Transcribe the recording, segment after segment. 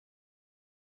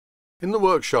In the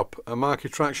workshop, a Markie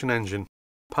traction engine,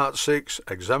 part 6,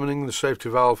 examining the safety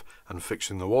valve and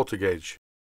fixing the water gauge.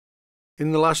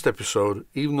 In the last episode,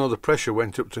 even though the pressure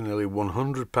went up to nearly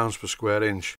 100 pounds per square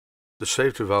inch, the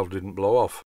safety valve didn't blow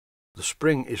off. The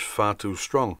spring is far too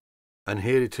strong, and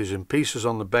here it is in pieces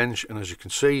on the bench, and as you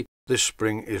can see, this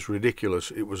spring is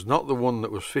ridiculous. It was not the one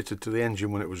that was fitted to the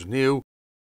engine when it was new,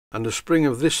 and a spring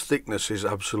of this thickness is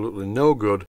absolutely no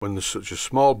good when there's such a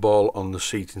small ball on the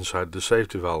seat inside the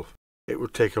safety valve. It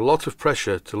would take a lot of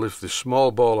pressure to lift this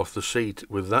small ball off the seat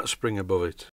with that spring above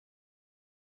it.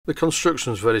 The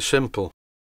construction is very simple.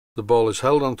 The ball is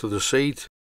held onto the seat,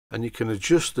 and you can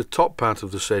adjust the top part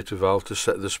of the safety valve to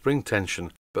set the spring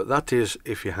tension, but that is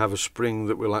if you have a spring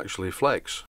that will actually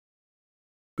flex.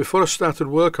 Before I started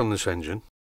work on this engine,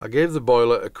 I gave the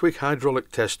boiler a quick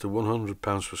hydraulic test to 100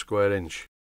 pounds per square inch.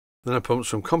 Then I pumped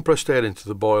some compressed air into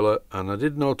the boiler, and I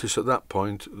did notice at that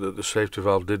point that the safety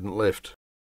valve didn't lift.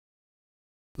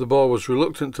 The ball was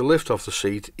reluctant to lift off the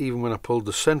seat even when I pulled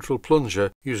the central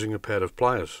plunger using a pair of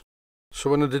pliers. So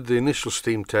when I did the initial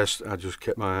steam test, I just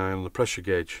kept my eye on the pressure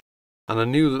gauge, and I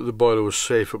knew that the boiler was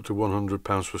safe up to 100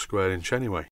 pounds per square inch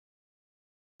anyway.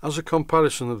 As a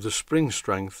comparison of the spring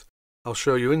strength, I'll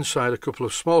show you inside a couple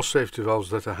of small safety valves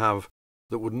that I have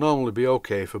that would normally be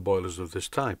okay for boilers of this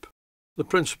type. The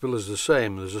principle is the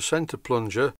same. There's a centre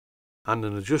plunger and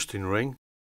an adjusting ring,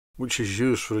 which is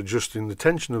used for adjusting the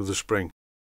tension of the spring.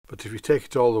 But if you take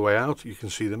it all the way out, you can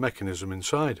see the mechanism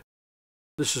inside.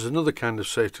 This is another kind of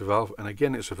safety valve, and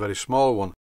again it's a very small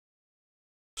one.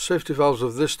 Safety valves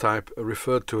of this type are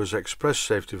referred to as express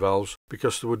safety valves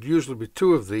because there would usually be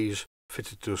two of these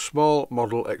fitted to a small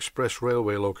model express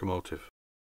railway locomotive.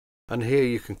 And here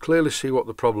you can clearly see what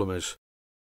the problem is.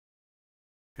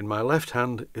 In my left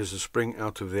hand is the spring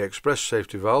out of the express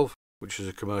safety valve, which is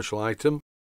a commercial item,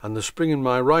 and the spring in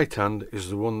my right hand is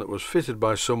the one that was fitted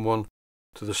by someone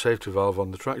to the safety valve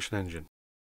on the traction engine.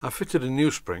 I fitted a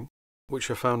new spring,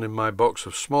 which I found in my box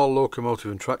of small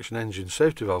locomotive and traction engine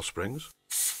safety valve springs.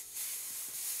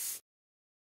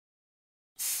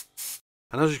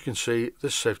 And as you can see,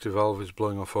 this safety valve is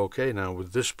blowing off okay now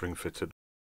with this spring fitted.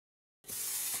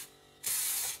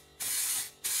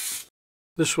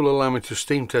 This will allow me to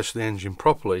steam test the engine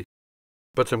properly,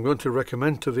 but I'm going to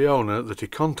recommend to the owner that he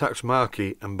contacts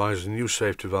Markie and buys a new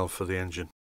safety valve for the engine.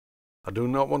 I do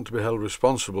not want to be held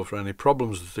responsible for any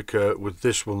problems that occur with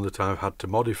this one that I've had to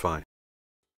modify.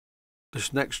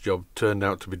 This next job turned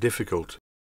out to be difficult.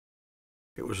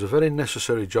 It was a very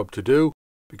necessary job to do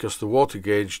because the water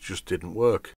gauge just didn't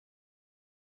work.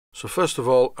 So first of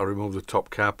all, I removed the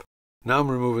top cap. Now I'm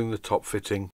removing the top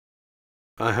fitting.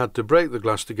 I had to break the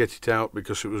glass to get it out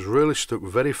because it was really stuck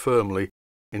very firmly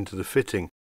into the fitting,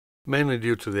 mainly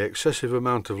due to the excessive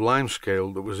amount of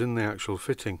limescale that was in the actual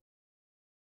fitting.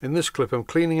 In this clip I'm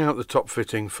cleaning out the top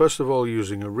fitting, first of all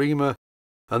using a reamer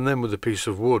and then with a piece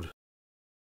of wood.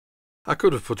 I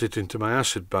could have put it into my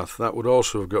acid bath, that would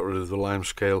also have got rid of the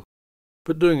limescale,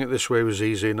 but doing it this way was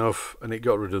easy enough and it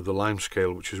got rid of the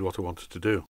limescale, which is what I wanted to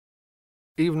do.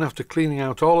 Even after cleaning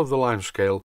out all of the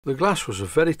limescale, the glass was a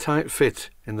very tight fit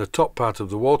in the top part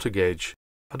of the water gauge.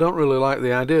 I don't really like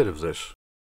the idea of this.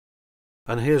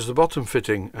 And here's the bottom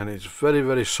fitting, and it's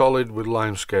very solid with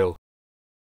limescale.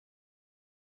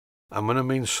 And when I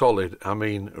mean solid, I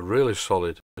mean really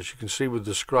solid. As you can see with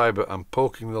the scriber, I'm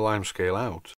poking the limescale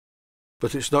out.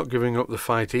 But it's not giving up the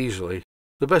fight easily.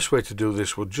 The best way to do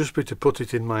this would just be to put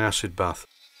it in my acid bath.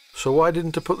 So why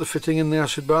didn't I put the fitting in the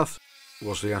acid bath?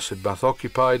 Was the acid bath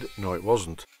occupied? No, it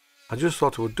wasn't. I just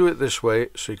thought I would do it this way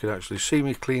so you could actually see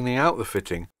me cleaning out the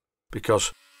fitting,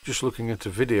 because just looking at a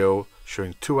video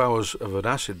showing 2 hours of an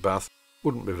acid bath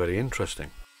wouldn't be very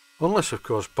interesting. Unless, of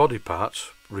course, body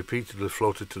parts repeatedly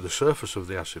floated to the surface of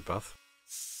the acid bath.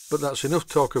 But that's enough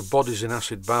talk of bodies in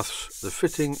acid baths. The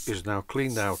fitting is now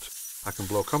cleaned out. I can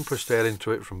blow compressed air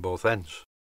into it from both ends.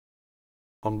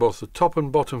 On both the top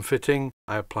and bottom fitting,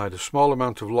 I applied a small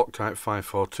amount of Loctite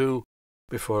 542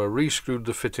 before I re-screwed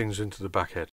the fittings into the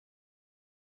backhead.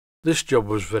 This job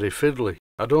was very fiddly.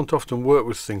 I don't often work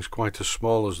with things quite as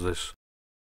small as this,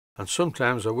 and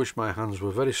sometimes I wish my hands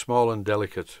were very small and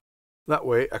delicate. That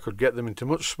way I could get them into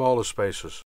much smaller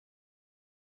spaces.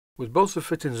 With both the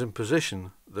fittings in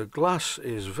position, the glass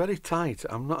is very tight.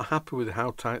 I'm not happy with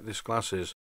how tight this glass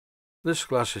is. This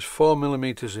glass is 4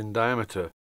 mm in diameter,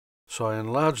 so I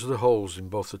enlarged the holes in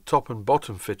both the top and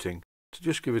bottom fitting to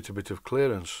just give it a bit of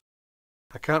clearance.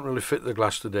 I can't really fit the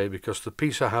glass today because the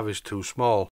piece I have is too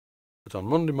small, but on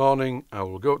Monday morning I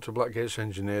will go up to Blackgates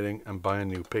Engineering and buy a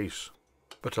new piece.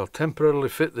 But I'll temporarily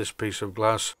fit this piece of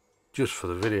glass just for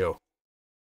the video.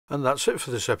 And that's it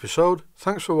for this episode.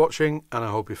 Thanks for watching, and I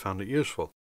hope you found it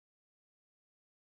useful.